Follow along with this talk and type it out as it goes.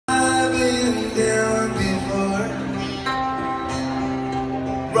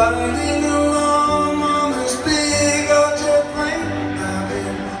riding along on this big old jet plane. I've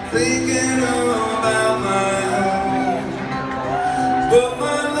been thinking about my home, but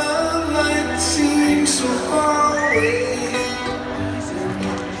my love light seems so far away.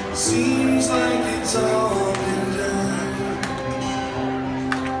 Seems like it's all been done.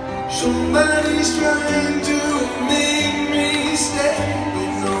 Somebody's trying to make me stay. You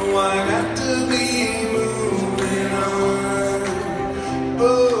know I got to be moving on.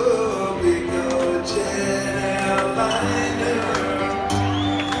 Oh, big old jet airliner,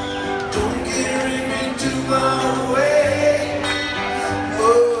 don't carry me too far away.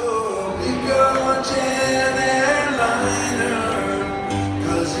 Oh, big old jet airliner,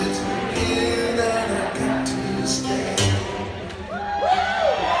 'cause it's here that I got to stay.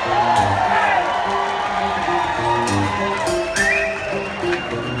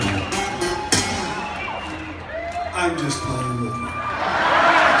 I'm just playing with you.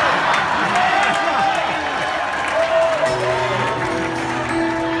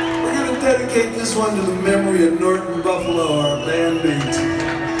 We're going to dedicate this one to the memory of Norton Buffalo, our bandmate.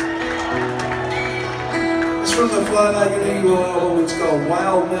 It's from the Fly Like an Eagle album. It's called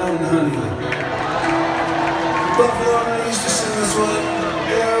Wild Mountain Honey. Buffalo and I used to sing this one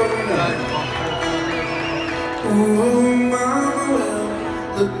every night. Oh, mama, well,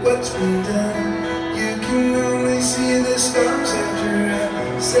 look what's been done. You can only see the stars after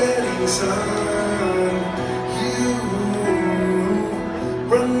a setting sun. You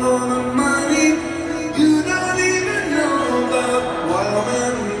run on the money, you don't even know about wild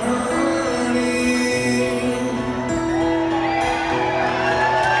mountain honey.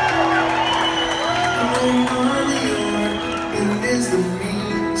 Oh, money, and is the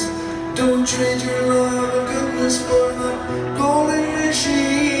means. Don't trade your love and goodness for the golden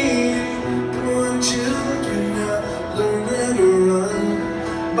machine. Come on, children, now learn how to run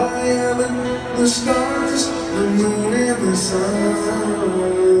by heaven, the stars, the moon, and the sun.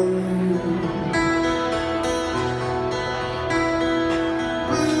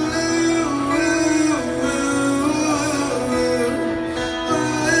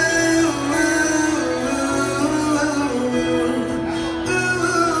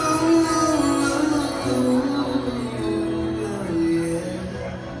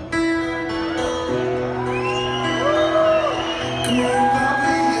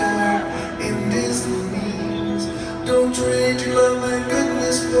 Don't trade your love and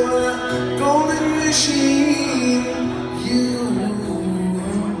goodness for a golden machine. You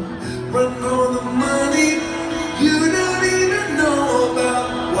run